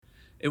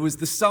It was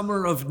the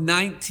summer of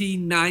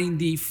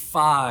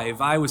 1995.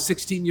 I was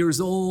 16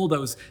 years old. I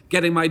was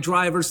getting my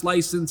driver's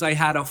license. I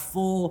had a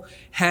full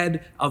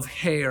head of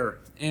hair.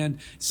 And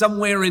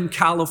somewhere in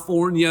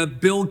California,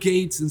 Bill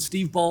Gates and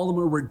Steve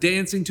Ballmer were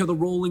dancing to the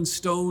Rolling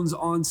Stones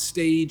on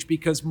stage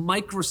because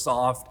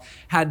Microsoft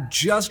had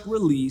just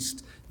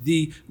released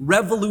the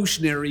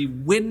revolutionary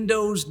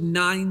Windows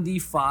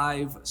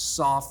 95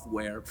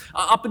 software.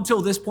 Up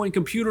until this point,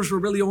 computers were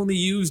really only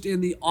used in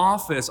the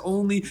office,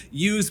 only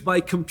used by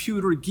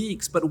computer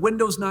geeks. But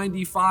Windows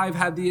 95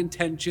 had the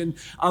intention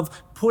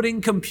of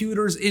putting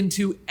computers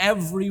into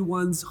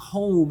everyone's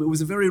home. It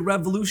was a very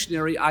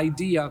revolutionary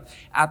idea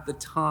at the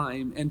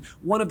time. And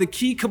one of the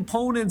key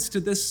components to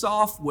this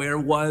software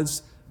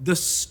was the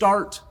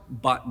start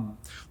button.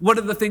 One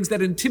of the things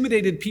that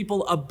intimidated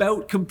people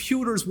about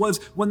computers was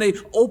when they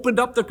opened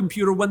up the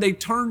computer, when they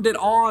turned it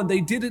on, they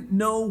didn't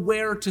know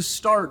where to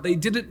start. They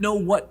didn't know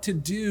what to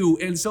do.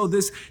 And so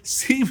this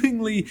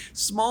seemingly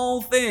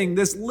small thing,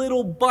 this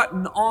little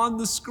button on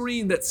the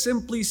screen that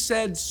simply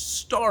said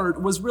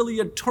start, was really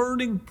a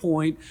turning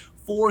point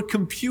for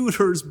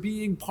computers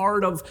being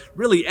part of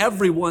really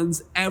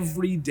everyone's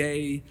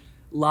everyday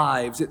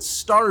lives. It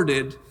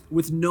started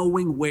with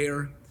knowing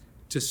where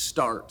to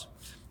start.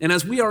 And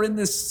as we are in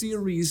this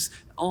series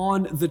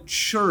on the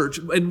church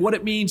and what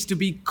it means to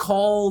be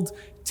called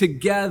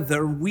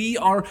together, we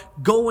are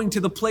going to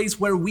the place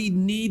where we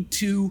need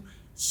to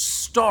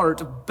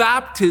start.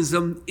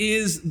 Baptism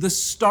is the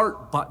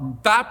start button.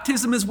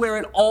 Baptism is where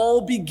it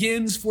all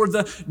begins for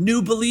the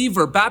new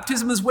believer.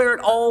 Baptism is where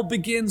it all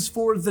begins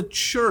for the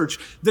church.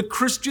 The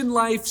Christian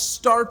life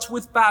starts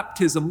with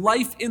baptism.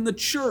 Life in the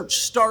church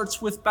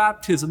starts with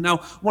baptism. Now,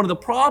 one of the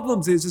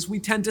problems is we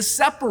tend to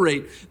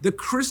separate the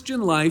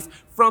Christian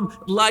life from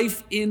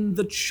life in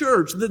the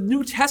church. The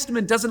New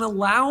Testament doesn't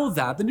allow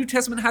that. The New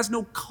Testament has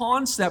no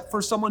concept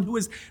for someone who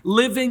is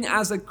living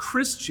as a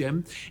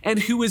Christian and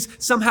who is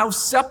somehow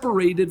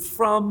separated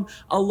from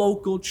a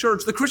local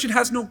church. The Christian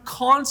has no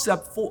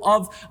concept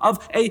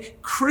of a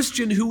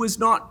Christian who is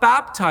not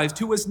baptized,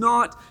 who has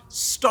not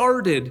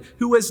started,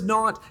 who has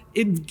not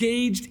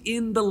engaged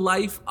in the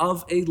life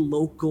of a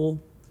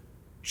local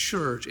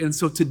church. And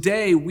so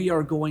today we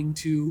are going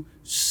to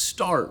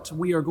start.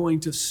 We are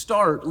going to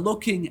start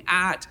looking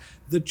at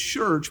the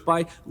church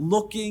by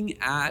looking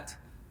at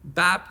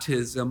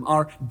baptism.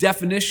 Our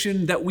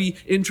definition that we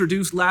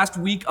introduced last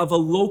week of a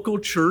local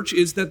church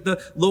is that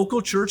the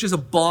local church is a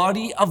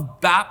body of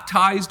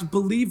baptized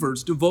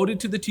believers devoted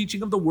to the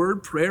teaching of the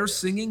word, prayer,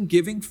 singing,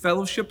 giving,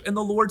 fellowship, and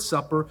the Lord's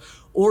Supper,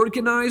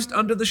 organized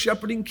under the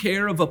shepherding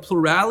care of a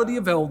plurality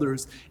of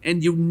elders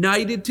and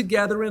united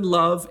together in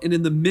love and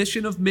in the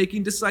mission of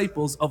making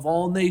disciples of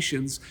all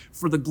nations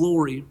for the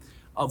glory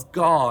of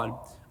God.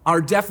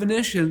 Our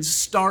definition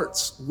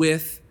starts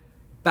with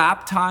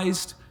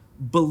baptized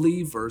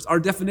believers. Our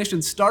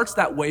definition starts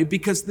that way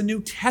because the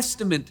New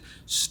Testament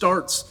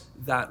starts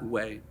that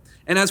way.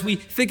 And as we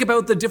think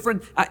about the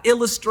different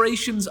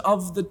illustrations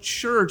of the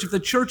church, if the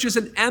church is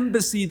an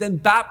embassy, then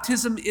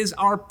baptism is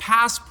our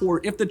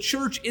passport. If the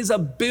church is a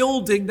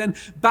building, then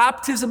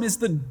baptism is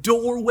the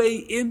doorway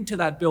into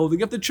that building.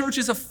 If the church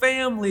is a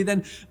family,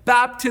 then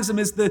baptism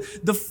is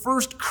the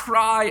first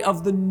cry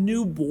of the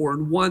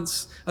newborn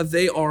once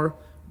they are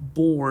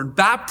born.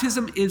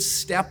 Baptism is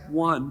step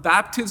one.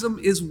 Baptism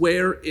is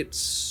where it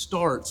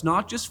starts,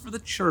 not just for the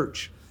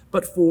church,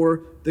 but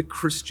for the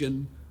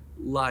Christian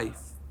life.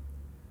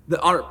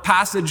 Our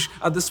passage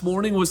this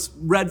morning was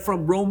read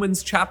from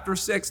Romans chapter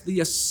 6. The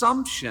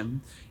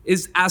assumption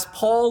is, as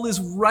Paul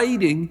is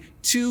writing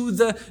to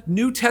the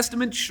New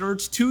Testament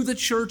church, to the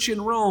church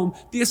in Rome,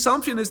 the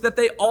assumption is that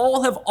they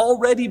all have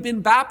already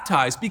been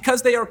baptized.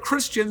 Because they are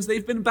Christians,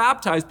 they've been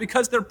baptized.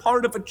 Because they're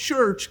part of a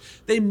church,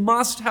 they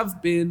must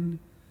have been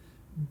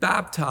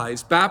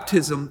baptized.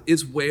 Baptism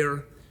is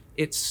where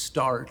it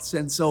starts.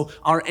 And so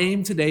our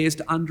aim today is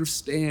to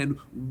understand,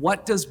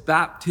 what does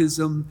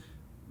baptism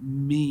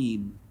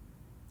mean?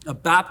 A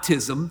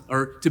baptism,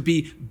 or to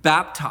be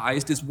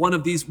baptized, is one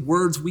of these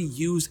words we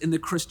use in the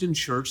Christian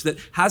church that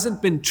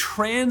hasn't been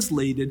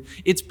translated,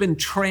 it's been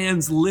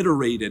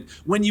transliterated.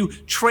 When you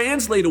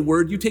translate a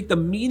word, you take the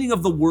meaning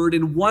of the word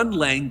in one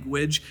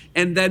language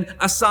and then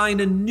assign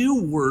a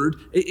new word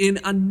in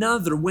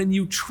another. When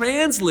you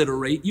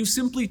transliterate, you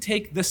simply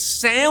take the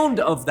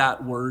sound of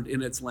that word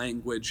in its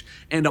language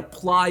and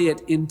apply it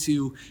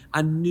into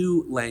a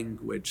new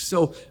language.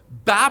 So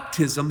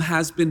baptism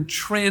has been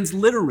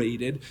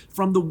transliterated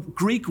from the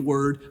Greek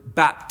word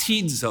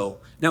baptizo.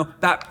 Now,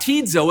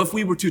 baptizo, if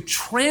we were to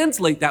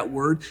translate that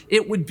word,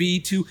 it would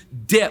be to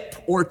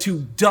dip or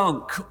to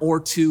dunk or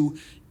to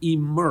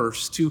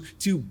immerse.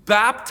 To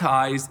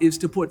baptize is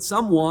to put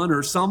someone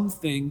or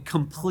something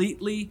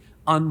completely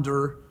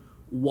under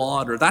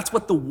water. That's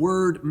what the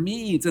word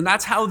means, and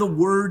that's how the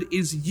word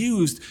is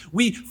used.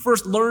 We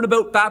first learn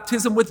about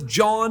baptism with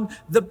John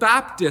the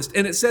Baptist,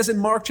 and it says in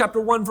Mark chapter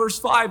 1, verse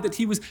 5, that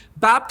he was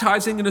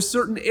baptizing in a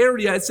certain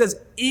area. It says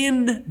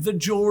in the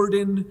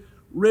Jordan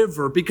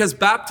River, because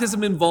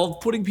baptism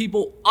involved putting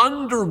people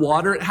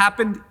underwater. It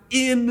happened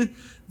in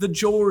the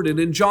Jordan.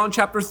 In John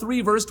chapter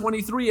 3, verse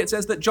 23, it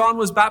says that John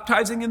was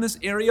baptizing in this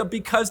area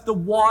because the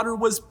water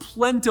was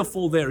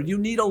plentiful there. You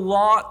need a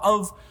lot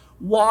of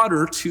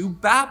water to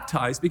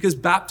baptize, because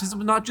baptism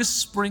is not just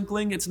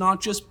sprinkling, it's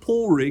not just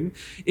pouring.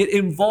 It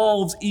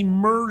involves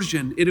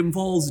immersion, it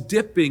involves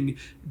dipping,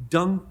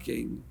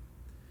 dunking.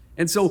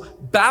 And so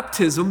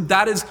baptism,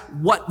 that is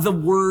what the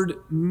word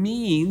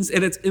means.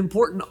 And it's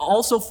important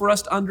also for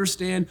us to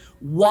understand,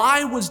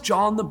 why was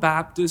John the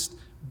Baptist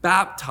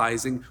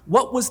baptizing?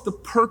 What was the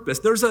purpose?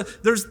 There's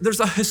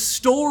a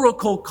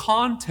historical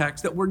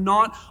context that we're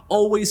not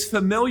always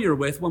familiar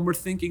with when we're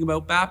thinking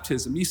about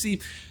baptism. You see,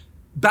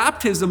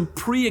 baptism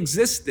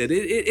pre-existed.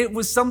 It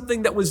was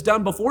something that was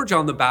done before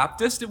John the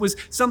Baptist. It was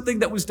something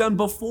that was done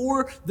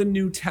before the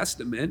New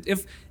Testament.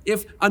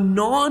 If a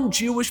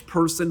non-Jewish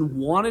person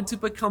wanted to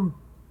become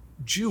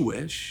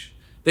Jewish,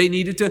 they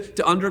needed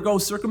to undergo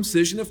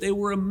circumcision if they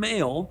were a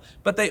male,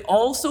 but they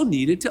also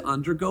needed to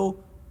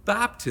undergo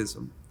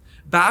baptism.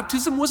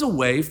 Baptism was a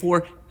way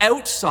for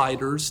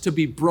outsiders to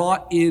be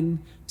brought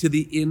in to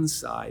the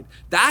inside.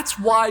 That's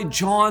why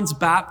John's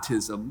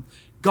baptism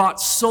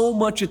got so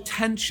much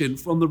attention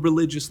from the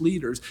religious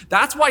leaders.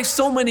 That's why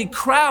so many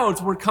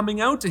crowds were coming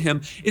out to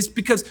him, is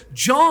because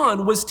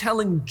John was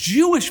telling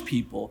Jewish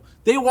people,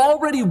 they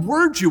already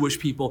were Jewish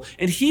people,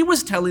 and he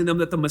was telling them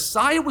that the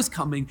Messiah was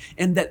coming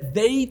and that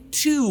they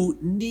too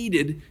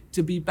needed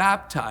to be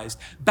baptized.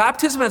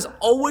 Baptism has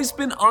always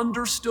been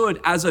understood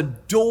as a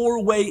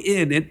doorway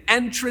in, an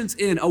entrance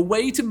in, a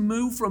way to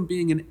move from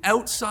being an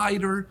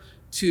outsider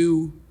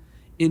to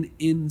an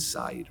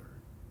insider.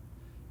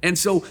 And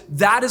so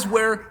that is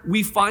where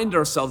we find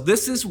ourselves.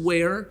 This is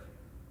where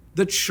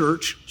the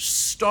church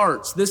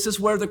starts. This is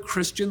where the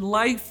Christian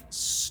life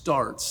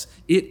starts.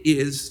 It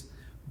is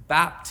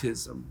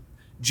baptism.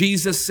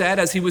 Jesus said,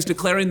 as he was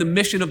declaring the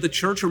mission of the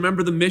church,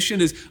 remember the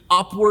mission is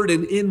upward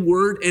and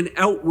inward and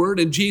outward.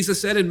 And Jesus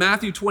said in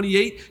Matthew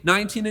 28,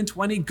 19 and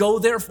 20, "Go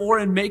therefore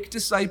and make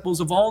disciples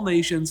of all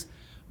nations,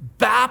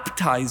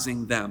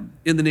 baptizing them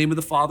in the name of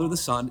the Father, the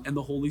Son, and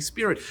the Holy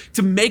Spirit."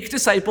 To make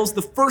disciples,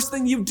 the first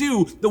thing you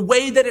do, the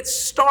way that it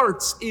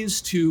starts, is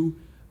to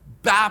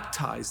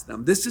baptize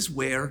them. This is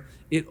where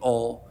it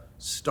all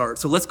starts.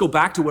 So let's go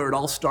back to where it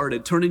all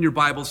started. Turn in your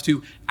Bibles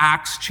to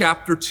Acts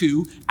chapter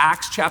 2.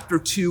 Acts chapter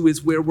 2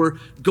 is where we're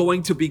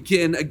going to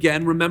begin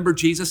again. Remember,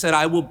 Jesus said,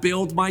 "I will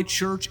build my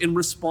church," in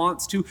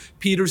response to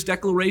Peter's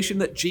declaration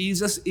that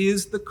Jesus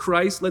is the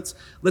Christ. Let's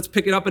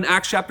pick it up in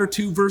Acts chapter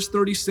 2, verse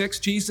 36.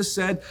 Jesus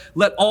said,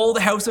 "Let all the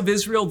house of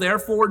Israel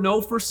therefore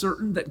know for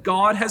certain that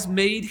God has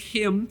made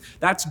him,"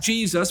 that's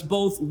Jesus,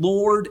 "both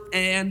Lord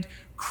and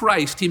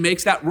Christ." He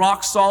makes that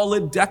rock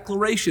solid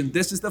declaration.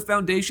 This is the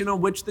foundation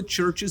on which the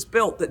church is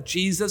built, that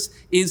Jesus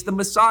is the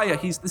Messiah.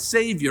 He's the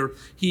Savior.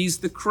 He's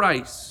the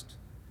Christ.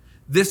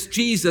 "This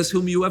Jesus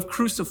whom you have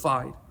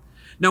crucified."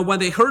 Now, when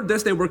they heard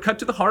this, they were cut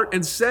to the heart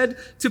and said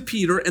to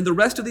Peter and the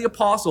rest of the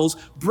apostles,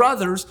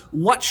 "Brothers,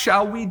 what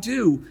shall we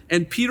do?"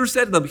 And Peter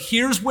said to them,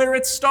 here's where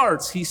it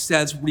starts. He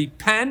says,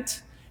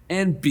 "Repent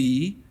and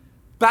be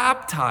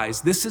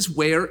baptized." This is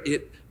where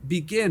it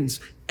begins.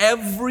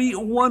 "Every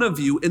one of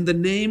you, in the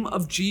name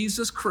of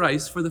Jesus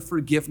Christ, for the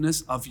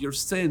forgiveness of your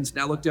sins."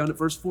 Now look down at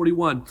verse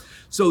 41.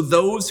 "So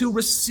those who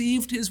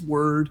received his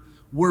word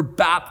were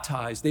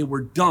baptized." They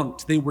were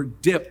dunked, they were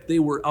dipped, they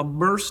were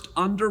immersed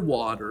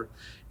underwater,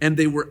 and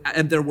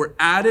there were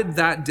added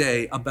that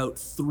day about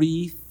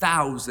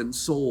 3,000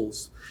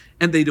 souls.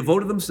 And they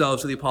devoted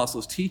themselves to the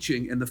apostles'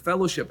 teaching and the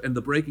fellowship and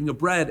the breaking of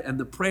bread and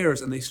the prayers.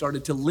 And they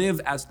started to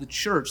live as the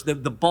church, the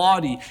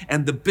body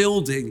and the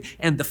building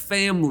and the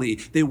family.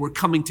 They were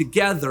coming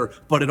together,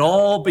 but it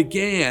all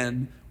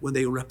began when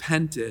they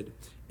repented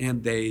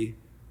and they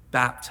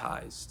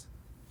baptized.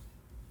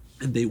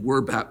 And they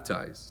were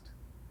baptized.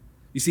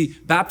 You see,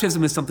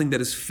 baptism is something that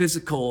is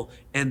physical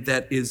and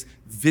that is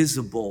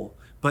visible,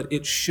 but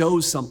it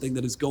shows something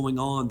that is going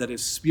on that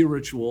is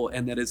spiritual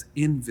and that is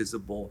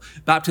invisible.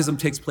 Baptism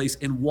takes place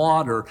in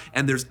water,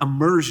 and there's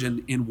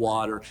immersion in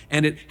water,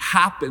 and it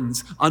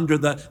happens under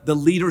the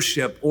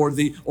leadership or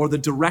the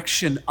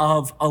direction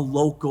of a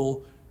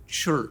local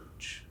church.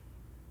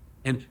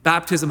 And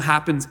baptism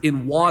happens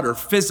in water,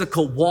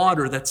 physical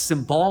water that's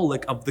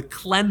symbolic of the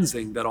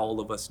cleansing that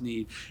all of us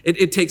need.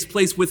 It takes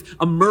place with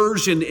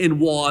immersion in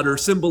water,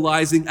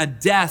 symbolizing a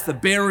death, a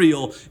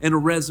burial, and a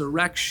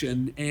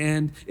resurrection.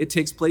 And it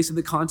takes place in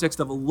the context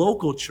of a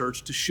local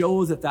church to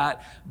show that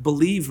that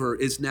believer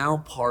is now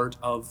part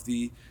of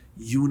the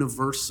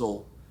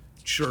universal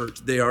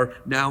church. They are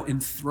now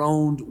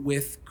enthroned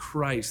with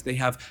Christ. They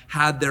have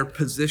had their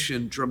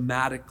position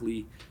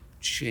dramatically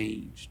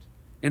changed.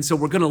 And so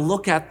we're going to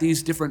look at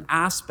these different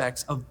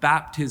aspects of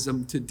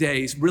baptism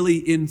today, really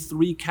in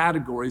three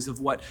categories of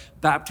what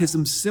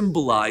baptism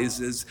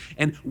symbolizes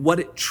and what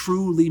it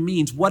truly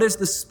means. What is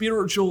the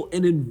spiritual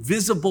and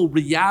invisible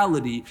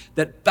reality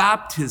that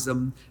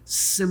baptism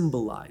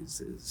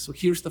symbolizes? So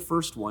here's the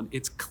first one.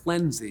 It's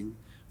cleansing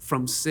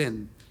from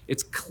sin.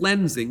 It's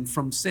cleansing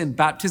from sin.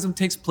 Baptism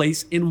takes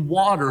place in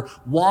water.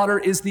 Water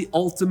is the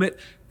ultimate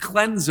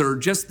cleanser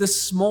just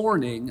this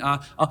morning,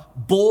 a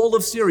bowl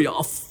of cereal,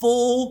 a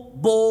full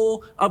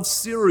bowl of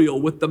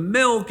cereal with the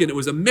milk, and it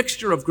was a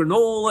mixture of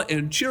granola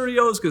and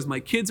Cheerios because my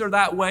kids are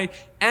that way,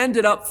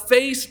 ended up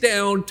face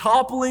down,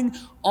 toppling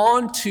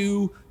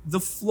onto the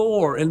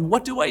floor. And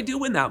what do I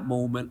do in that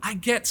moment? I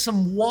get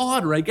some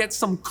water, I get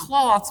some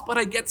cloths, but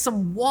I get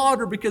some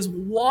water because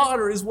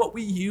water is what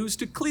we use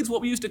to clean. It's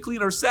what we use to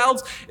clean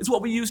ourselves. It's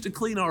what we use to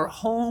clean our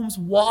homes.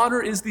 Water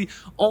is the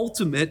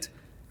ultimate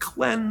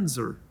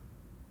cleanser.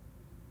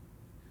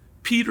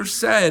 Peter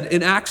said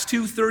in Acts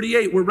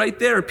 2:38, we're right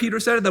there. Peter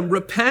said to them,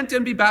 repent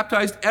and be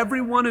baptized, every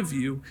one of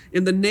you,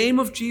 in the name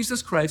of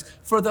Jesus Christ,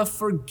 for the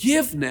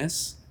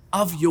forgiveness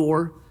of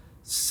your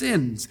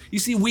sins. You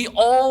see, we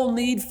all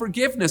need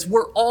forgiveness.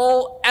 We're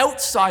all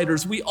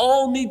outsiders. We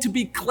all need to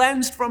be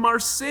cleansed from our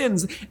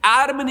sins.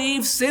 Adam and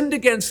Eve sinned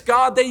against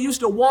God. They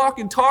used to walk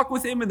and talk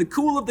with him in the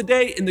cool of the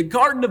day in the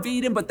Garden of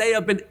Eden, but they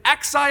have been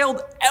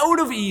exiled out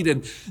of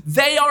Eden.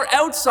 They are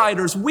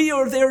outsiders. We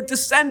are their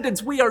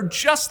descendants. We are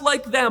just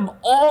like them.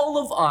 All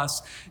of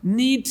us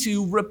need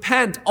to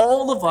repent.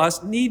 All of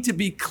us need to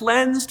be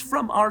cleansed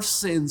from our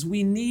sins.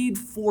 We need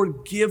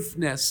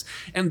forgiveness.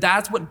 And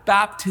that's what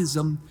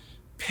baptism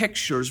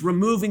pictures,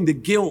 removing the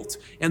guilt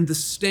and the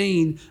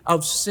stain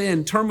of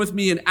sin. Turn with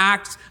me in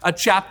Acts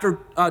chapter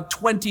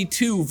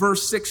 22,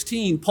 verse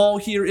 16. Paul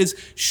here is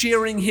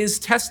sharing his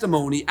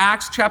testimony.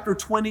 Acts chapter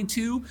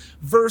 22,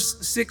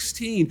 verse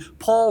 16.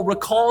 Paul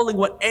recalling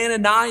what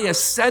Ananias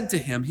said to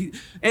him.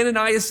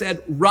 Ananias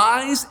said,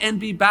 rise and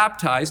be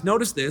baptized.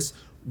 Notice this,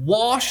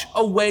 wash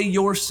away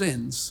your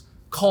sins,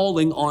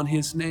 calling on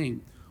his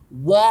name.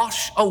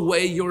 Wash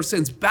away your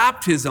sins.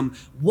 Baptism,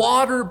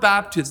 water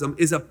baptism,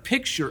 is a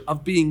picture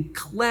of being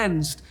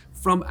cleansed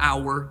from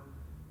our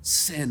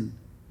sin.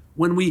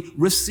 When we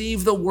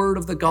receive the word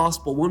of the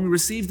gospel, when we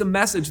receive the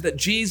message that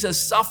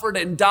Jesus suffered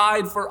and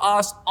died for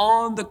us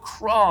on the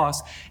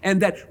cross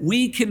and that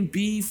we can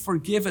be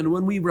forgiven,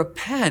 when we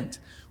repent,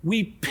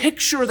 we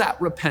picture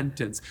that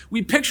repentance.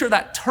 We picture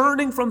that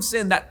turning from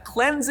sin, that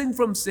cleansing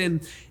from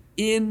sin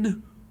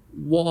in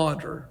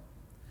water.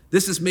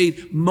 This is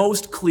made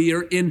most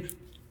clear in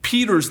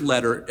Peter's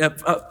letter,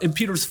 in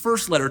Peter's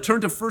first letter.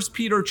 Turn to 1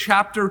 Peter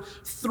chapter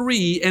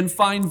 3 and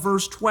find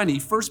verse 20.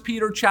 1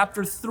 Peter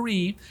chapter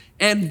 3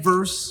 and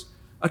verse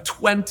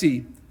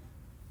 20.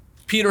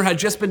 Peter had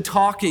just been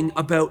talking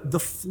about the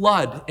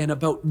flood and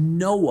about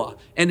Noah,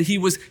 and he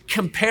was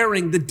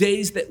comparing the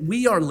days that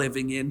we are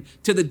living in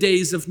to the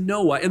days of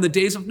Noah. In the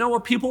days of Noah,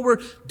 people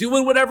were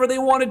doing whatever they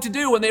wanted to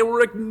do, and they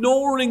were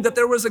ignoring that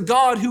there was a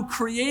God who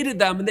created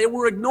them, and they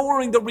were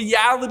ignoring the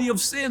reality of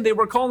sin. They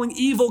were calling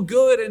evil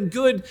good and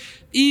good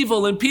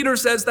evil. And Peter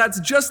says that's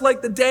just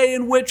like the day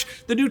in which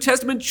the New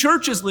Testament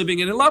church is living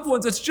in. And loved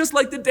ones, it's just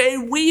like the day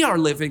we are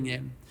living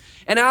in.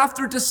 And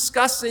after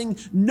discussing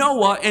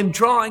Noah and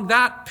drawing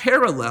that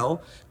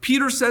parallel,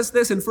 Peter says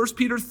this in 1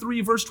 Peter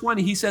 3, verse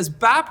 20. He says,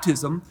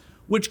 baptism,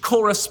 which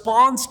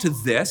corresponds to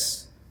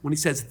this, when he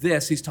says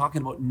this, he's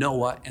talking about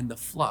Noah and the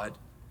flood,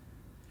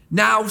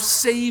 now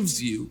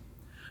saves you,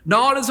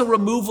 not as a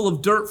removal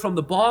of dirt from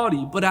the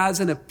body, but as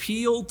an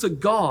appeal to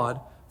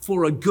God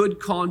for a good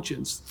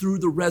conscience through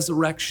the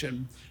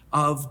resurrection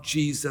of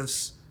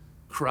Jesus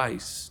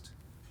Christ.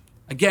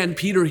 Again,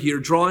 Peter here,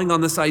 drawing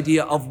on this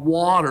idea of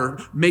water,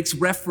 makes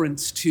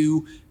reference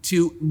to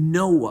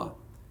Noah.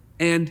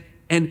 And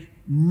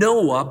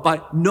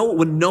Noah,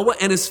 when Noah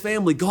and his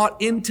family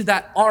got into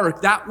that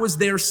ark, that was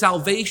their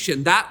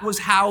salvation. That was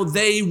how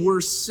they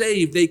were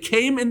saved. They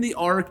came in the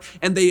ark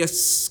and they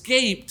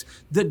escaped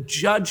the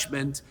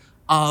judgment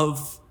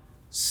of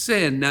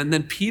sin. And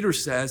then Peter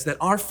says that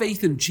our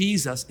faith in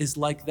Jesus is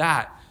like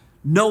that.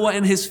 Noah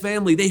and his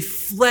family, they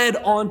fled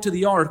onto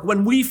the ark.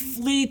 When we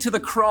flee to the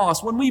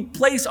cross, when we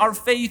place our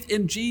faith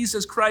in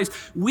Jesus Christ,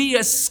 we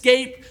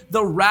escape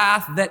the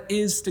wrath that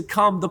is to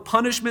come, the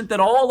punishment that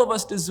all of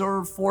us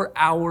deserve for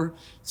our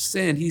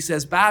sin. He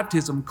says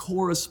baptism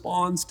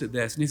corresponds to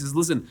this. And he says,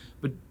 listen,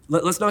 but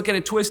let's not get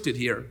it twisted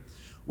here.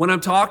 When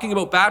I'm talking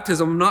about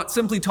baptism, I'm not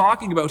simply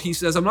talking about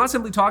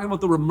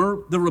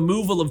the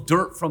removal of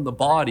dirt from the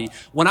body.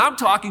 When I'm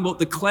talking about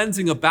the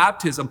cleansing of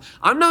baptism,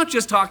 I'm not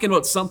just talking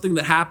about something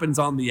that happens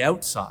on the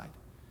outside.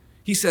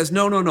 He says,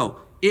 no.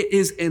 It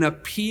is an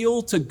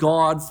appeal to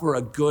God for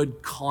a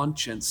good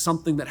conscience,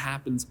 something that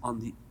happens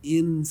on the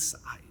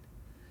inside.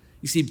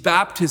 You see,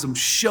 baptism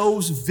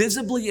shows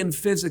visibly and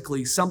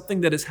physically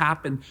something that has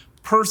happened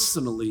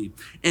personally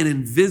and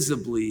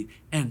invisibly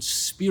and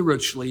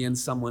spiritually in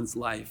someone's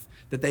life,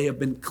 that they have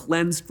been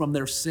cleansed from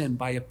their sin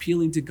by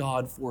appealing to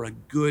God for a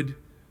good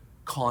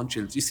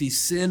conscience. You see,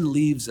 sin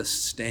leaves a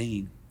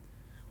stain.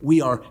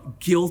 We are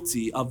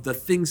guilty of the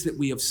things that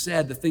we have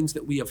said, the things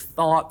that we have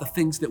thought, the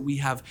things that we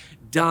have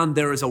done.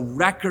 There is a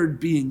record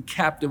being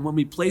kept. And when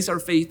we place our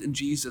faith in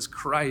Jesus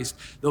Christ,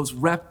 those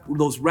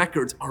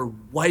records are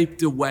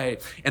wiped away.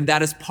 And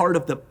that is part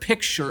of the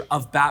picture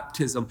of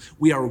baptism.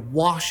 We are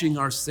washing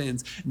our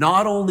sins.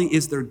 Not only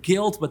is there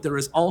guilt, but there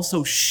is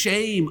also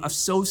shame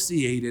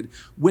associated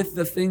with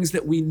the things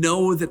that we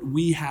know that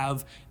we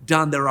have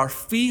done. There are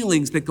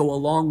feelings that go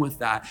along with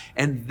that.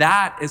 And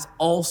that has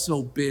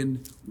also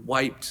been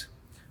wiped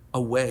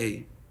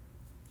away.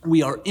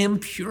 We are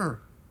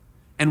impure,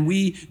 and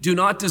we do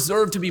not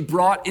deserve to be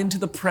brought into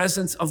the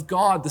presence of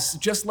God. This is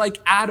just like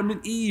Adam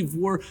and Eve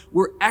were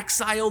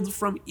exiled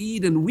from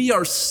Eden. We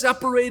are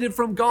separated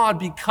from God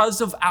because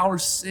of our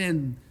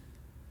sin.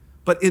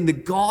 But in the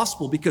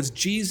gospel, because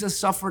Jesus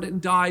suffered and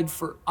died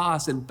for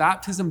us, and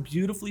baptism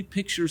beautifully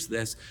pictures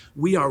this,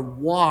 we are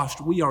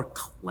washed, we are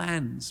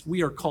cleansed,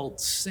 we are called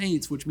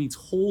saints, which means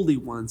holy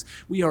ones.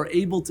 We are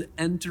able to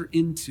enter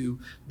into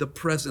the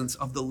presence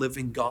of the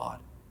living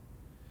God.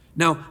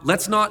 Now,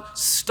 let's not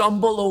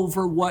stumble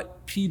over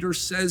what Peter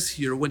says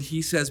here when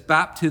he says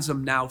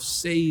baptism now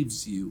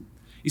saves you.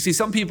 You see,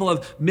 some people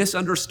have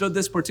misunderstood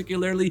this,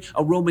 particularly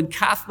Roman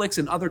Catholics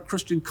and other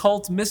Christian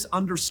cults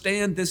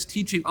misunderstand this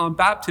teaching on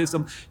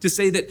baptism to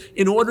say that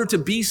in order to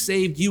be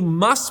saved, you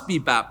must be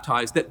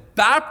baptized, that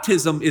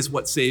baptism is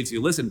what saves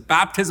you. Listen,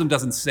 baptism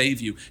doesn't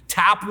save you.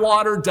 Tap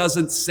water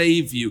doesn't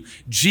save you.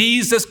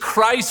 Jesus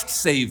Christ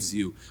saves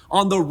you.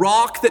 On the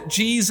rock that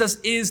Jesus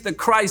is, the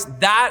Christ,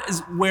 that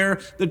is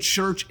where the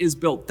church is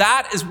built.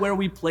 That is where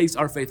we place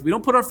our faith. We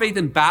don't put our faith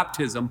in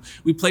baptism.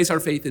 We place our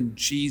faith in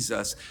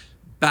Jesus.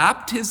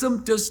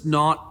 Baptism does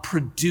not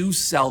produce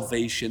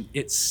salvation.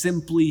 It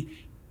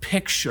simply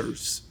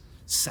pictures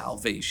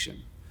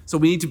salvation. So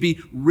we need to be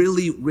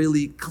really,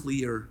 really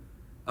clear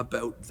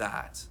about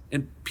that.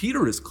 And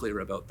Peter is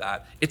clear about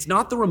that. It's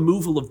not the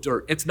removal of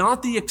dirt. It's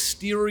not the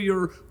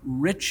exterior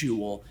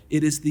ritual.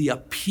 It is the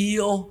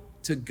appeal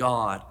to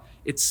God.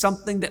 It's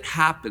something that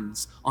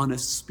happens on a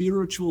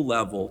spiritual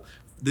level,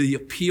 the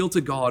appeal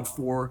to God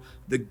for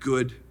the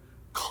good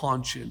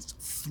conscience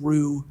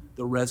through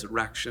the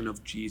resurrection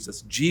of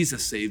Jesus.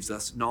 Jesus saves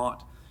us,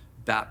 not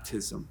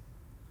baptism.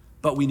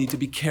 But we need to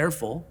be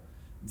careful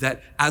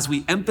that as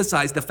we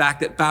emphasize the fact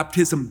that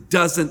baptism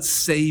doesn't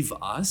save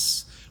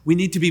us, we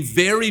need to be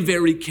very,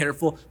 very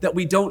careful that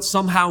we don't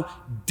somehow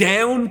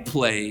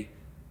downplay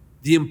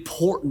the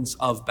importance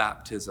of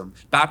baptism.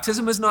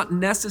 Baptism is not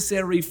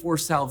necessary for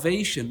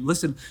salvation.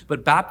 Listen,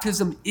 but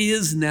baptism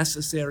is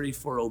necessary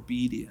for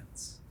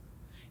obedience.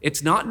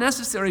 It's not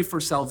necessary for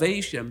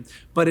salvation,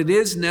 but it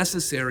is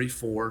necessary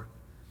for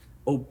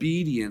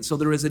obedience. So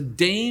there is a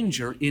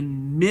danger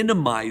in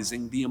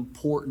minimizing the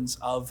importance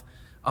of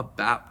a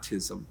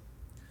baptism.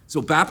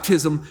 So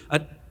baptism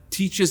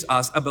teaches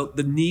us about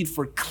the need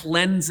for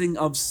cleansing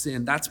of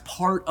sin. That's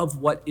part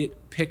of what it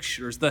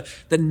pictures. The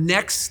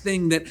next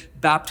thing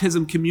that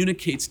baptism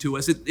communicates to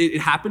us,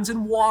 it happens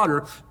in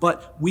water,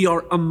 but we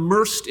are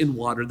immersed in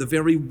water. The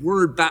very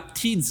word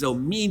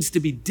baptizo means to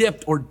be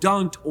dipped or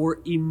dunked or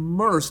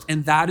immersed,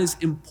 and that is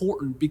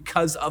important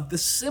because of the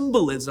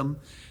symbolism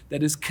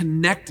that is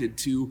connected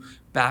to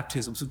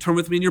baptism. So turn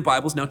with me in your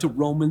Bibles now to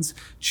Romans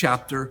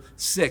chapter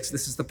 6.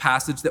 This is the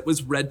passage that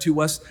was read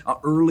to us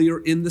earlier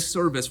in the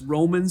service.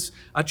 Romans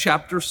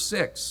chapter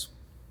 6.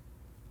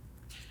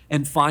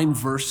 And find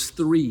verse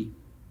 3.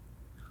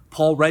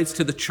 Paul writes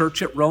to the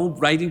church at Rome,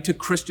 writing to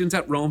Christians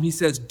at Rome. He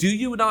says, "Do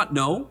you not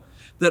know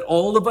that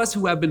all of us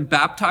who have been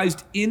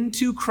baptized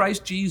into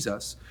Christ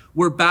Jesus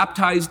were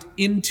baptized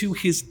into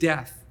his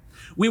death?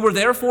 We were buried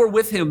therefore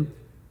with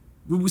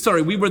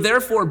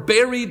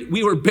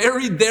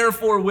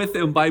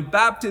him by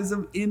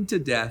baptism into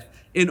death,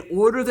 in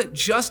order that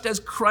just as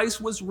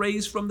Christ was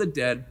raised from the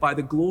dead by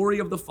the glory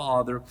of the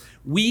Father,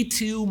 we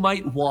too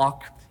might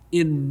walk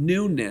in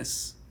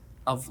newness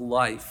of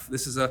life."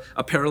 This is a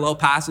parallel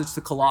passage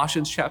to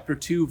Colossians chapter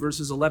 2,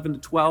 verses 11 to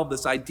 12,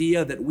 this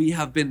idea that we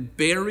have been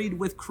buried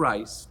with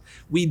Christ,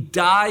 we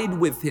died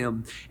with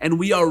him, and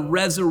we are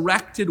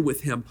resurrected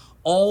with him.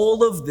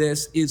 All of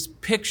this is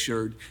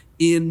pictured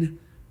in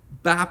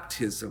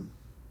baptism.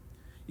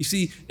 You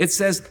see, it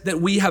says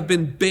that we have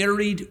been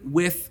buried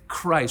with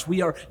Christ.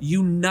 We are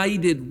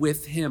united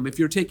with him. If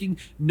you're taking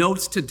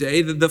notes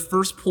today, the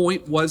first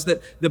point was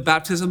that the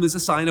baptism is a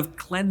sign of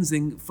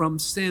cleansing from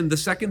sin. The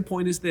second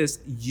point is this: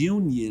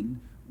 union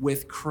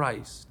with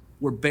Christ.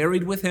 We're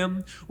buried with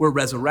him. We're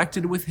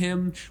resurrected with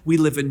him. We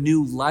live a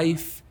new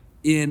life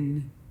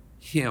in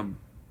him.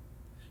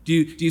 Do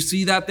you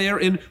see that there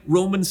in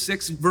Romans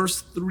 6,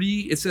 verse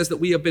 3? It says that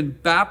we have been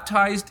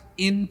baptized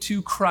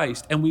into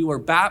Christ, and we were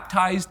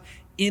baptized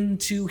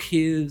into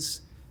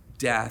his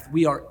death.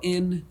 We are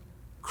in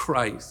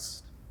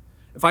Christ.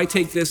 If I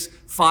take this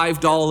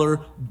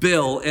 $5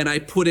 bill and I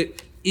put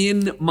it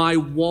in my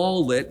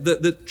wallet,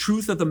 the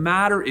truth of the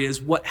matter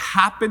is what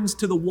happens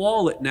to the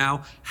wallet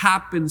now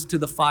happens to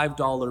the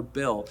 $5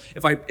 bill.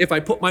 If I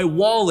put my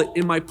wallet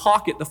in my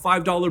pocket, the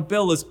 $5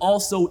 bill is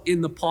also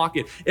in the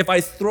pocket. If I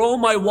throw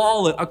my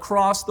wallet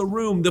across the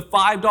room, the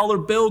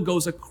 $5 bill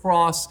goes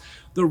across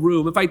the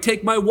room. If I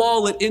take my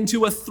wallet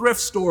into a thrift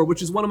store,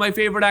 which is one of my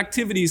favorite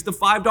activities, the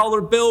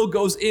 $5 bill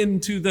goes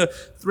into the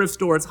thrift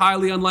store. It's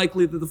highly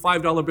unlikely that the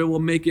 $5 bill will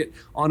make it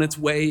on its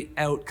way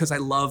out because I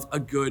love a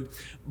good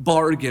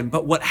bargain.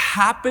 But what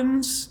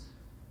happens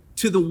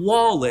to the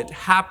wallet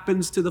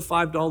happens to the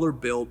 $5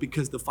 bill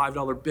because the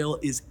 $5 bill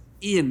is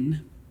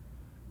in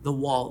the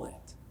wallet.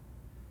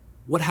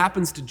 What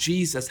happens to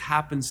Jesus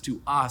happens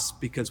to us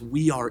because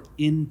we are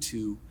in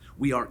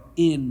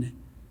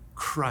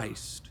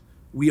Christ.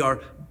 We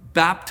are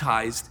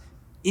baptized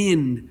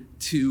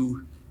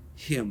into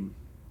him.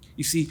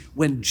 You see,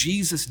 when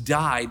Jesus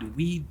died,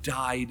 we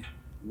died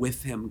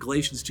with him.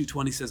 Galatians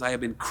 2:20 says, I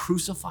have been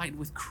crucified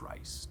with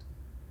Christ.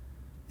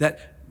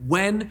 That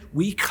when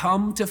we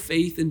come to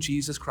faith in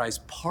Jesus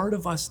Christ, part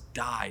of us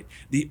died.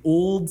 The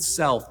old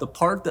self, the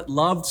part that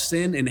loved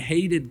sin and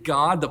hated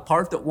God, the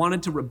part that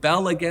wanted to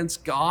rebel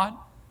against God,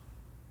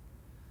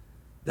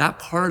 that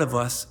part of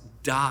us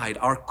died.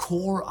 Our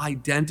core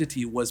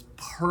identity was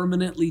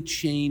permanently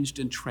changed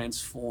and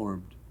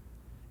transformed.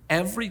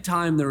 Every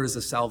time there is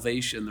a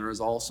salvation, there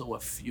is also a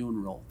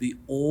funeral. The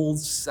old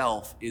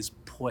self is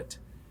put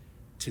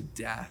to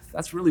death.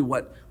 That's really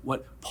what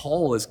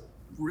Paul is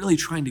really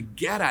trying to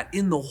get at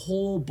in the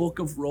whole book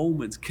of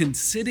Romans.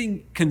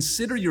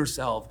 Consider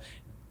yourself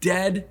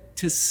dead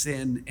to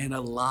sin and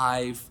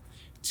alive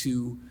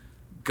to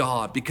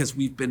God because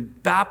we've been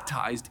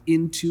baptized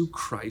into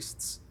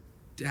Christ's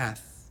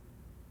death.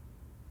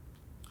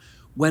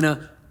 When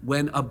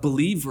a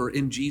believer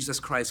in Jesus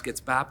Christ gets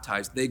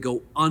baptized, they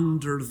go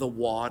under the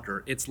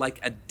water. It's like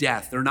a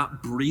death. They're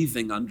not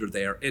breathing under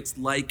there. It's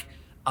like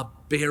a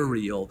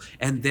burial.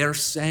 And they're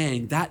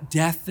saying that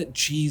death that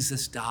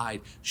Jesus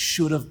died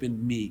should have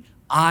been me.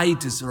 I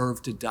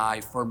deserve to die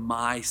for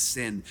my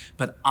sin.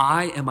 But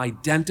I am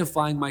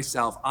identifying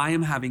myself. I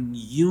am having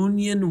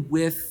union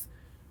with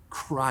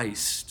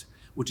Christ,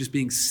 which is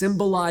being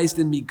symbolized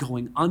in me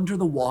going under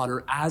the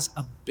water as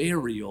a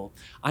burial.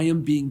 I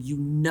am being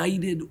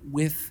united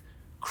with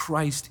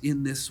Christ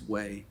in this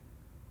way.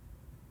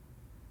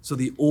 So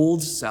the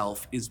old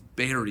self is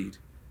buried.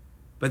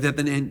 But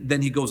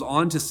then he goes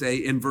on to say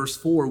in verse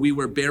 4, we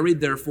were buried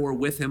therefore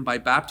with him by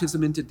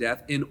baptism into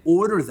death, in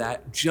order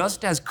that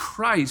just as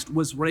Christ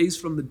was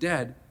raised from the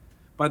dead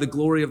by the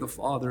glory of the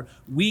Father,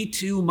 we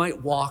too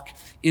might walk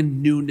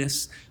in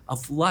newness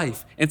of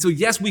life. And so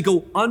yes, we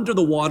go under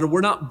the water.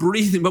 We're not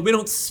breathing, but we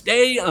don't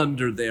stay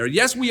under there.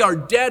 Yes, we are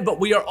dead, but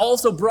we are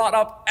also brought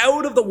up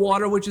out of the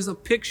water, which is a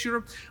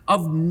picture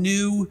of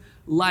new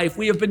life.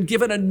 We have been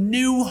given a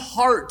new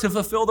heart to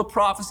fulfill the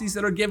prophecies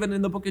that are given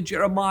in the book of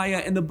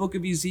Jeremiah and the book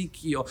of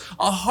Ezekiel.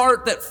 A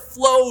heart that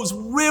flows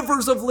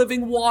rivers of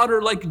living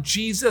water, like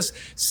Jesus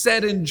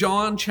said in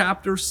John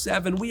chapter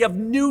 7. We have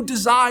new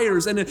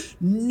desires and a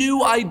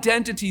new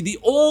identity. The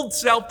old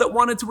self that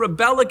wanted to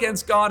rebel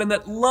against God and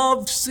that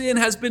loved sin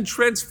has been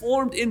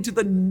transformed into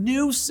the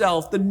new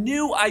self, the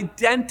new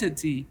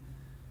identity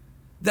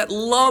that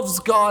loves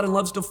God and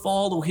loves to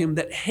follow him,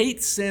 that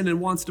hates sin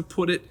and wants to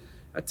put it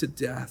to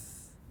death.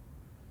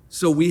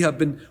 So we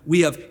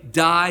have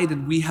died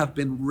and we have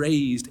been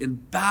raised,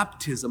 and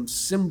baptism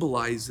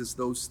symbolizes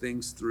those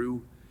things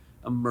through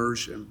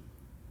immersion.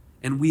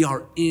 And we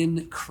are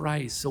in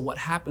Christ. So what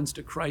happens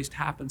to Christ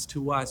happens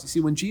to us. You see,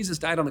 when Jesus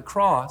died on the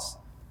cross,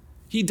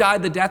 he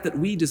died the death that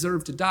we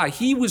deserve to die.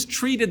 He was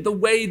treated the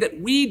way that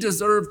we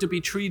deserve to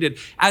be treated,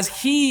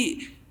 as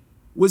he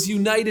was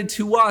united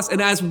to us. And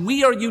as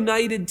we are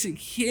united to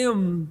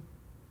him,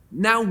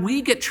 now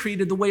we get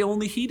treated the way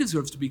only he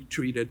deserves to be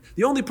treated.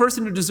 The only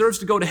person who deserves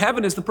to go to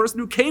heaven is the person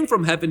who came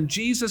from heaven,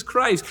 Jesus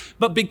Christ.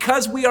 But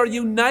because we are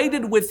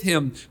united with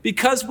him,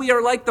 because we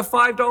are like the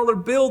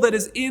 $5 bill that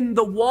is in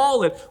the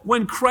wallet,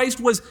 when Christ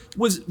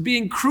was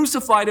being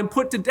crucified and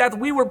put to death,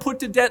 we were put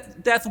to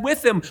death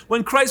with him.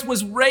 When Christ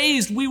was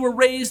raised, we were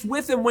raised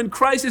with him. When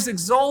Christ is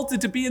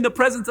exalted to be in the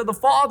presence of the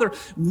Father,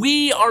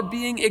 we are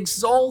being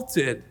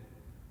exalted.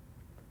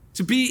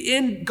 To be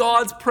in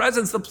God's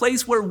presence, the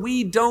place where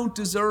we don't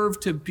deserve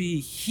to be.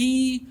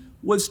 He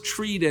was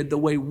treated the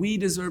way we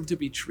deserve to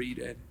be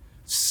treated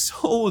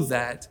so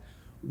that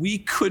we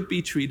could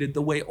be treated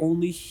the way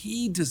only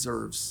he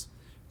deserves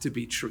to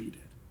be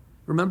treated.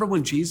 Remember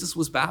when Jesus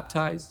was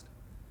baptized?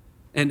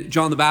 And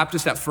John the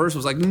Baptist at first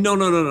was like, no,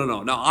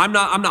 I'm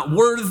not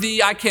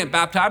worthy. I can't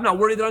baptize. I'm not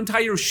worthy to untie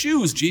your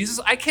shoes, Jesus.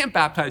 I can't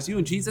baptize you.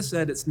 And Jesus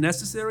said it's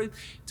necessary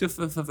to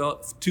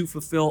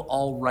fulfill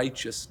all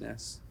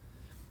righteousness.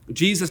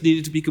 Jesus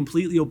needed to be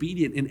completely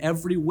obedient in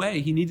every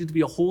way. He needed to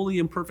be a holy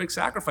and perfect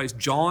sacrifice.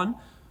 John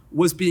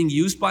was being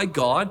used by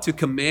God to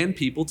command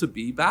people to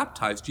be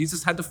baptized.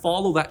 Jesus had to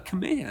follow that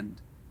command.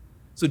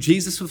 So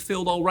Jesus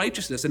fulfilled all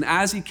righteousness. And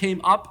as he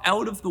came up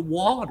out of the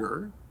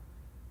water,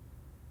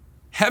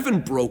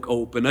 heaven broke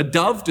open. A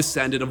dove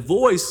descended. The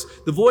voice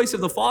of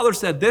the Father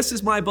said, "This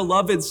is my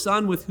beloved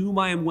Son with whom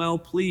I am well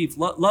pleased."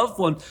 Loved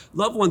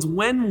ones,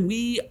 when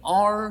we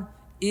are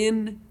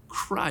in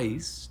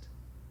Christ,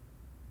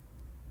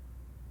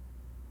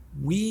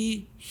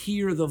 we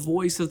hear the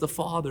voice of the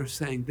Father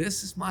saying,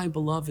 "This is my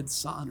beloved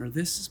Son," or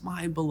 "This is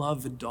my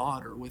beloved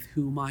daughter with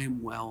whom I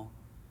am well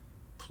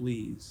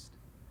pleased.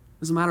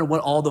 Doesn't matter what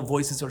all the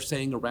voices are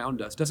saying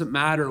around us. Doesn't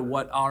matter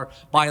what our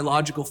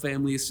biological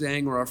family is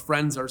saying, or our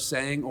friends are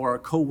saying, or our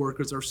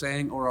coworkers are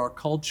saying, or our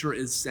culture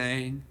is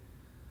saying.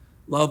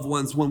 Loved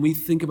ones, when we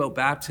think about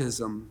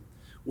baptism,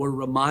 we're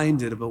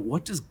reminded about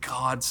what does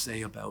God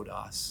say about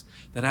us?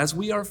 That as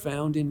we are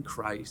found in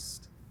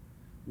Christ,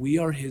 we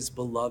are his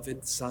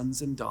beloved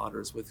sons and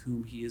daughters with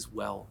whom he is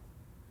well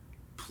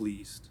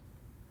pleased.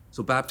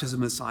 So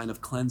baptism is a sign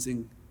of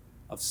cleansing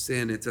of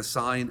sin. It's a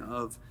sign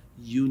of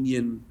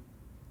union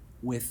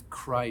with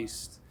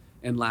Christ.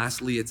 And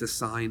lastly, it's a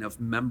sign of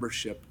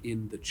membership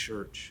in the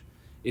church.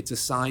 It's a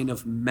sign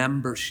of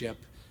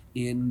membership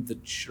in the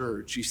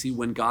church. You see,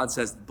 when God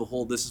says,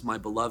 behold, this is my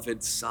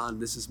beloved son,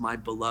 this is my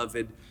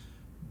beloved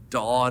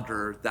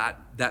daughter,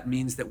 that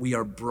means that we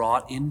are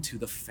brought into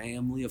the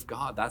family of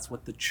God. That's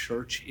what the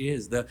church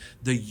is. The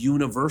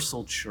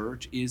universal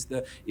church is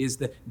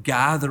the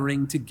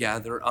gathering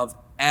together of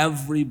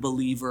every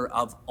believer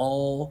of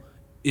all,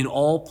 in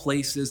all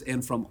places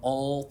and from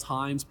all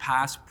times,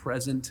 past,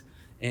 present,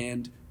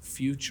 and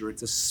future.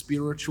 It's a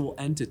spiritual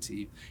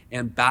entity,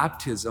 and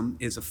baptism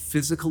is a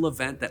physical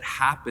event that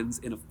happens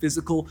in a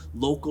physical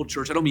local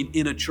church. I don't mean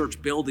in a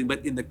church building,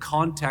 but in the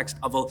context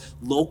of a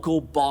local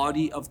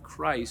body of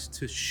Christ,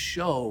 to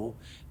show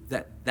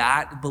that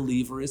that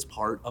believer is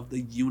part of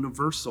the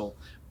universal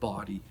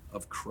body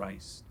of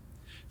Christ.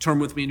 Turn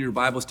with me in your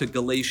Bibles to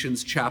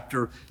Galatians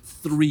chapter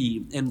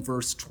 3 and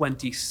verse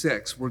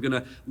 26. We're going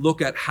to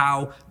look at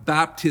how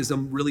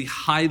baptism really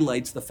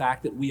highlights the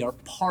fact that we are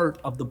part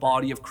of the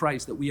body of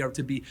Christ, that we are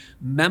to be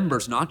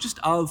members, not just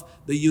of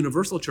the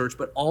universal church,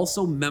 but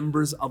also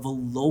members of a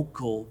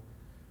local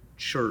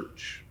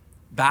church.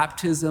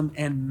 Baptism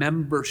and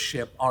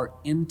membership are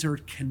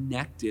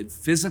interconnected.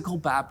 Physical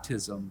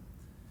baptism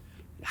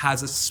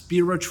has a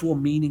spiritual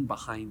meaning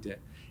behind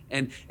it.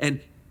 And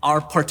our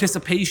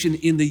participation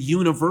in the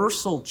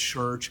universal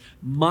church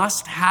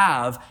must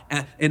have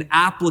an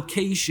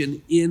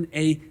application in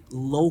a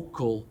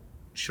local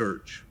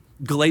church.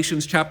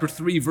 Galatians chapter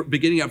 3,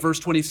 beginning at verse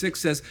 26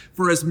 says,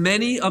 "For as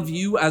many of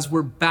you as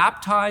were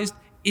baptized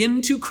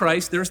into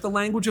Christ," there's the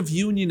language of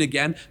union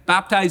again,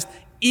 baptized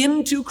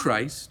into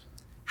Christ,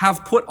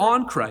 have put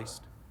on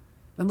Christ.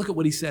 Then look at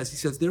what he says. He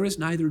says, "There is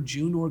neither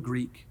Jew nor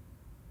Greek.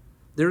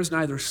 There is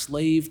neither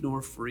slave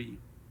nor free.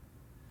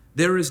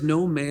 There is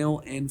no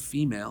male and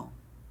female.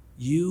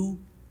 You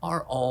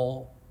are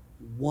all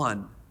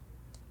one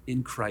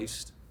in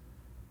Christ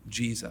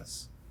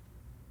Jesus."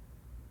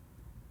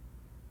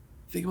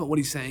 Think about what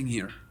he's saying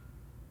here.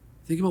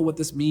 Think about what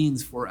this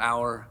means for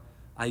our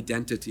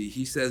identity.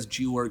 He says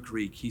Jew or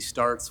Greek. He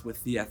starts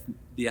with the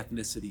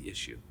ethnicity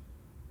issue.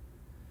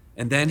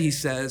 And then he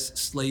says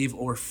slave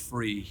or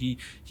free.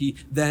 He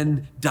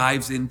then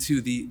dives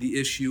into the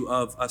issue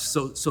of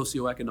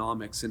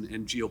socioeconomics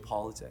and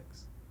geopolitics.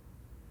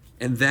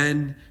 And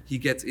then he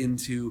gets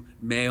into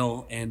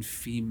male and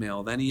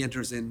female. Then he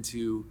enters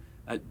into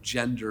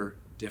gender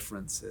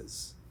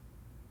differences.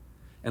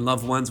 And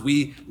loved ones,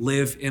 we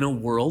live in a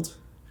world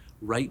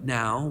right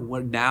now,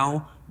 where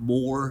now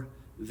more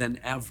than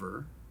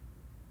ever,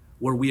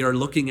 where we are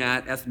looking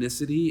at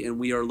ethnicity, and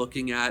we are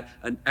looking at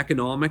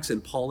economics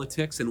and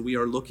politics, and we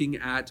are looking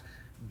at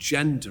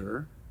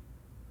gender,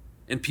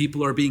 and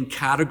people are being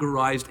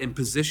categorized and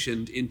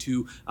positioned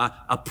into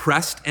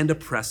oppressed and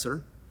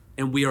oppressor.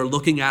 And we are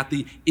looking at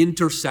the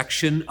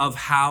intersection of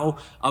how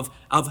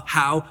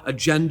a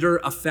gender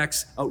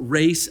affects a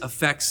race,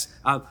 affects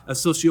a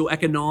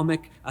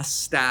socioeconomic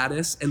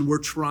status, and we're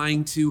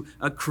trying to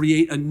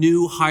create a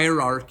new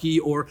hierarchy,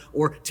 or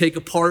take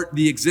apart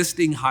the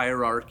existing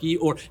hierarchy,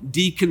 or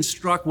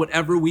deconstruct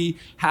whatever we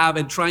have,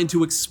 and trying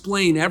to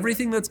explain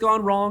everything that's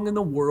gone wrong in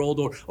the world,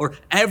 or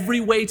every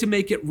way to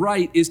make it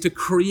right is to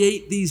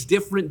create these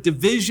different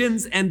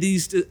divisions and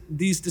these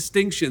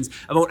distinctions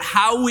about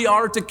how we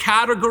are to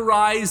categorize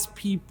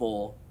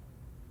people.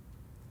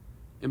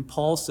 And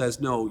Paul says,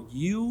 no,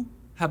 you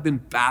have been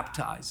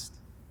baptized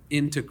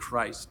into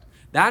Christ.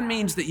 That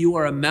means that you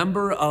are a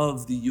member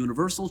of the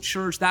universal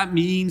church. That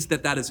means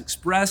that is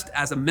expressed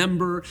as a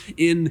member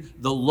in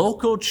the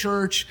local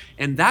church.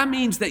 And that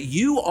means that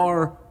you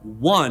are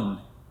one.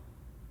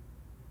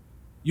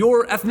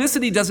 Your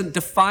ethnicity doesn't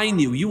define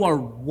you. You are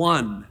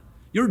one.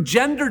 Your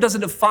gender doesn't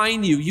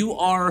define you. You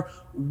are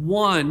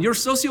one. Your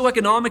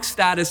socioeconomic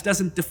status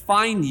doesn't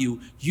define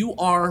you. You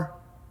are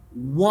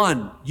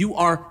one. You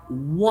are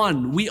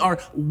one. We are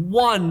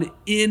one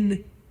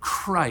in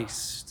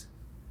Christ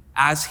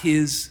as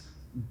his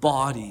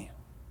body.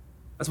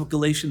 That's what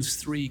Galatians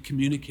 3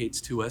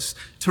 communicates to us.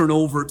 Turn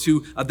over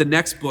to the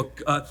next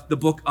book, the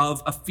book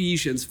of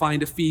Ephesians.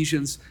 Find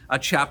Ephesians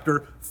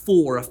chapter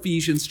 4.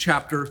 Ephesians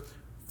chapter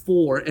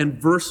 4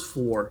 and verse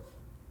 4.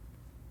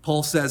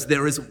 Paul says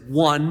there is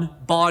one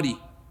body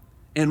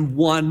and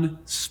one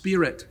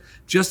Spirit,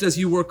 just as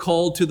you were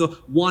called to the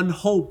one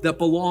hope that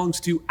belongs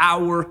to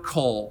our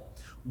call.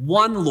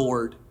 One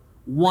Lord,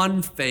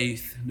 one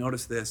faith,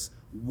 notice this,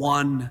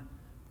 one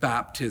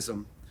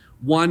baptism,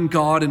 one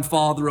God and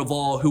Father of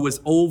all, who is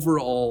over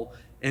all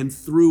and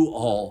through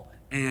all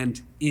and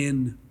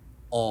in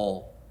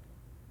all.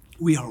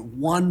 We are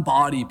one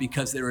body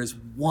because there is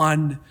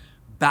one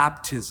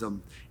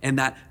baptism. And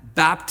that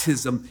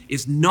baptism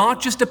is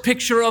not just a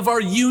picture of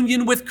our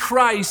union with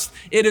Christ,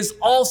 it is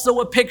also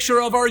a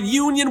picture of our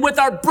union with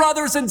our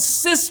brothers and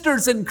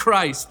sisters in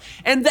Christ.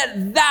 And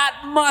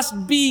that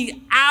must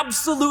be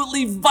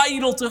absolutely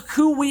vital to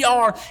who we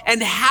are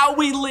and how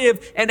we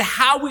live and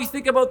how we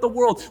think about the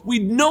world. We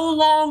no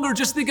longer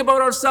just think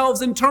about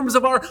ourselves in terms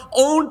of our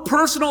own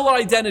personal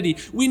identity.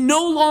 We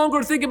no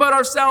longer think about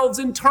ourselves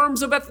in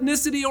terms of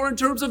ethnicity or in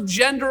terms of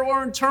gender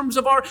or in terms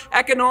of our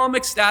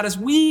economic status.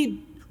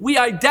 We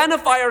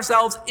identify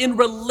ourselves in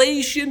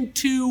relation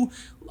to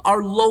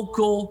our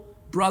local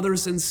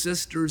brothers and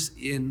sisters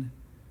in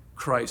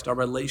Christ, our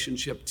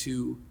relationship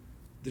to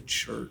the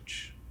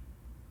church.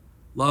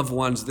 Loved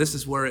ones, this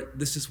is where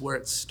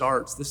it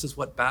starts. This is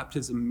what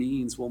baptism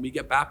means. When we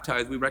get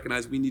baptized, we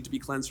recognize we need to be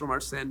cleansed from our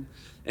sin.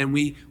 And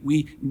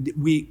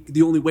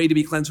the only way to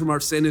be cleansed from our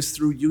sin is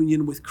through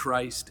union with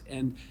Christ.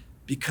 And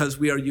because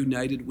we are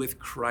united with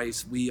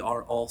Christ, we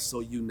are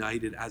also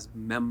united as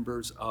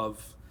members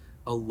of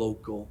a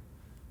local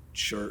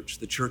church.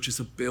 The church is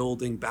a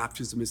building.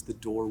 Baptism is the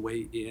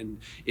doorway in.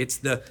 It's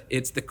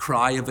the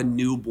cry of a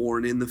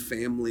newborn in the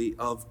family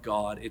of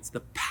God. It's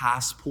the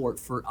passport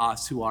for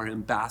us who are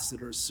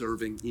ambassadors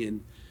serving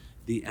in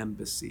the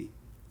embassy.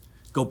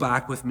 Go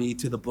back with me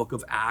to the book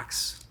of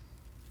Acts.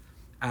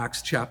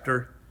 Acts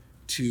chapter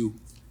 2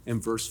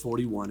 and verse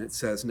 41. It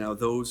says, "Now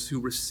those who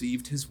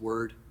received his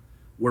word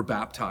were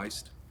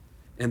baptized,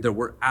 and there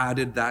were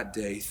added that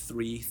day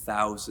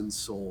 3,000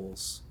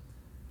 souls."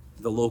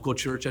 The local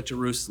church at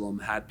Jerusalem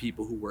had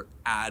people who were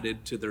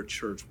added to their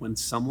church. When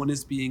someone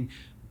is being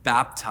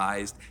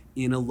baptized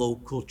in a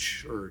local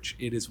church,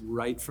 it is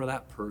right for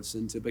that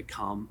person to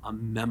become a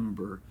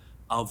member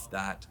of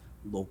that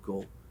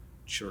local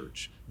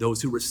church.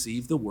 Those who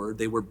received the word,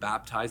 they were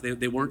baptized.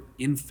 They weren't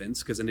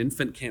infants, because an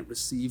infant can't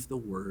receive the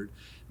word.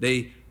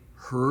 They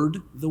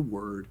heard the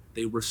word.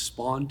 They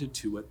responded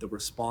to it. The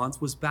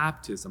response was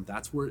baptism.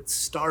 That's where it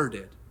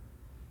started.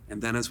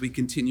 And then as we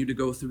continue to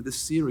go through this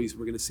series,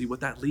 we're going to see what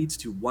that leads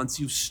to. Once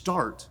you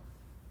start,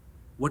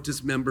 what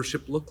does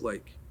membership look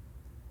like?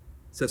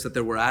 It says that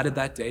there were added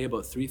that day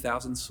about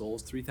 3,000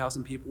 souls,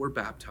 3,000 people were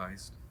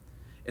baptized,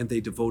 and they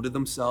devoted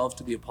themselves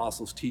to the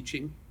apostles'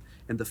 teaching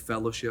and the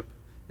fellowship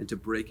and to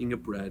breaking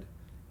of bread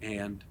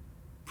and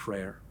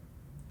prayer.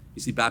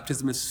 You see,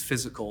 baptism is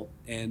physical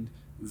and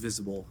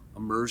visible.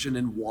 Immersion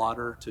in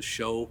water to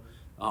show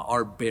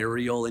our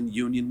burial and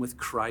union with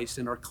Christ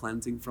and our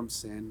cleansing from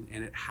sin.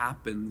 And it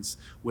happens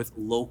with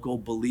local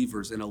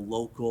believers in a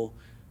local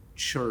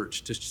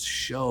church to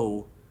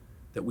show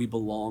that we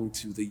belong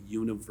to the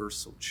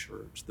universal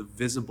church. The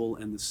visible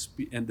and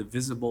the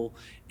visible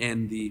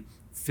and the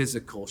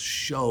physical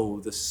show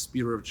the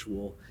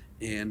spiritual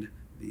and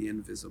the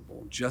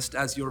invisible. Just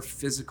as your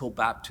physical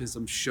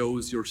baptism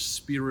shows your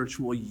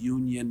spiritual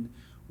union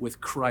with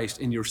Christ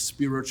and your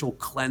spiritual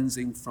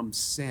cleansing from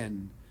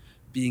sin,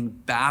 being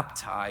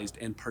baptized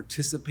and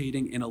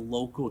participating in a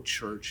local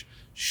church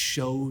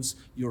shows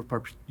your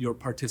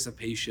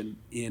participation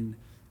in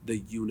the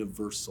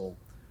universal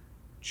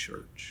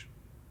church.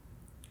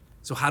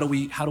 So how do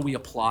we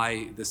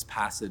apply this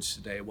passage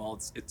today?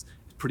 Well, it's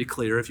pretty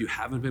clear. If you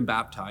haven't been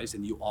baptized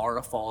and you are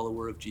a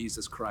follower of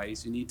Jesus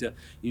Christ, you need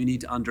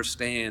to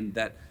understand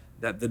that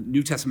the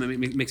New Testament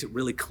makes it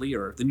really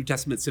clear. The New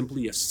Testament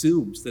simply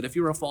assumes that if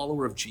you're a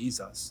follower of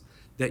Jesus,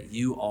 that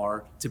you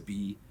are to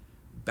be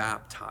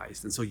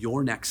baptized. And so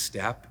your next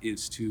step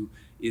is to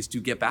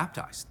get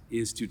baptized,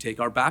 is to take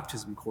our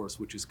baptism course,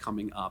 which is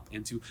coming up,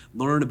 and to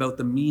learn about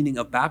the meaning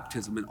of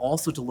baptism and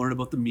also to learn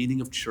about the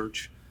meaning of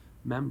church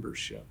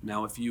membership.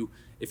 Now, if you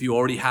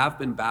already have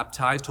been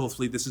baptized,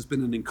 hopefully this has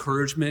been an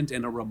encouragement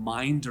and a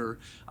reminder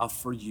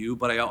for you,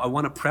 but I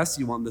want to press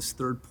you on this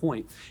third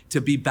point.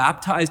 To be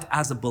baptized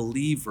as a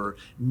believer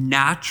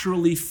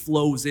naturally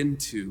flows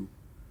into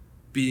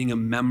being a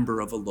member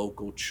of a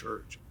local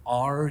church.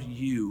 Are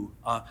you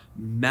a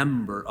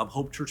member of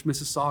Hope Church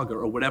Mississauga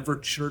or whatever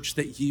church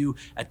that you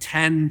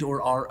attend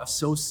or are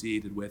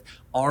associated with?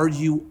 Are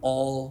you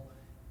all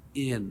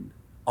in?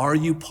 Are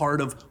you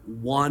part of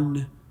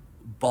one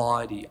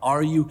body?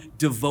 Are you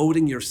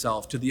devoting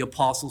yourself to the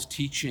apostles'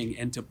 teaching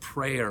and to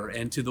prayer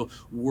and to the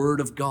word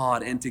of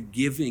God and to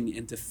giving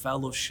and to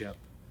fellowship?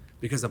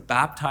 Because a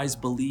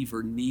baptized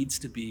believer needs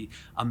to be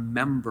a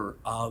member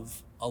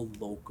of a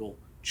local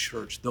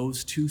church.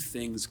 Those two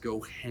things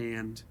go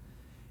hand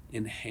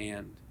in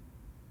hand.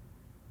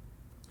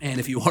 And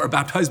if you are a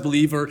baptized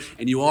believer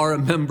and you are a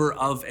member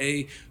of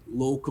a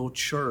local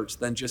church,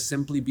 then just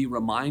simply be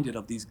reminded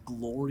of these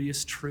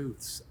glorious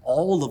truths.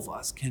 All of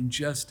us can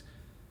just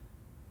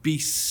be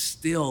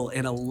still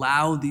and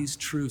allow these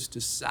truths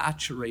to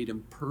saturate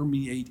and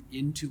permeate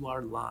into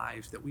our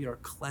lives, that we are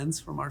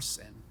cleansed from our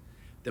sin,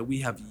 that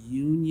we have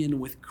union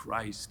with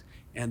Christ,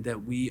 and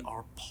that we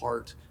are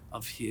part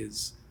of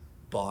his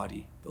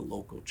body, the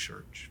local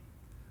church.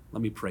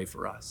 Let me pray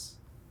for us.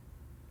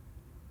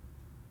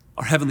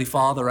 Our Heavenly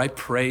Father, I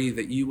pray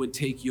that you would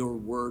take your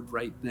word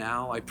right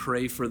now. I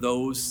pray for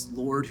those,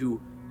 Lord,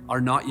 who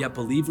are not yet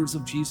believers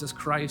of Jesus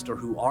Christ or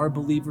who are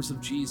believers of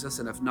Jesus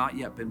and have not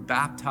yet been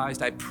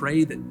baptized. I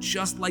pray that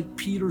just like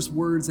Peter's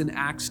words in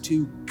Acts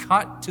 2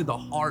 cut to the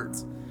heart,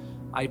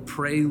 I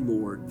pray,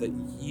 Lord, that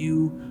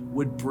you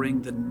would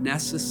bring the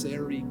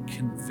necessary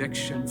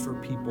conviction for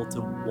people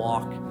to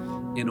walk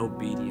in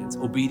obedience.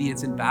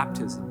 Obedience in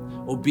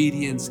baptism,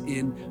 obedience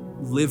in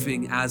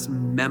living as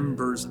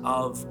members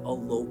of a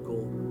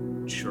local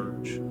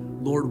church.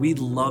 Lord, we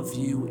love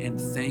you and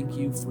thank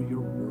you for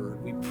your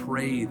word. We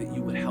pray that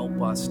you would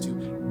help us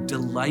to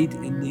delight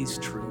in these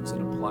truths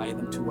and apply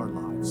them to our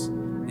lives.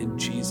 In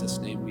Jesus' name.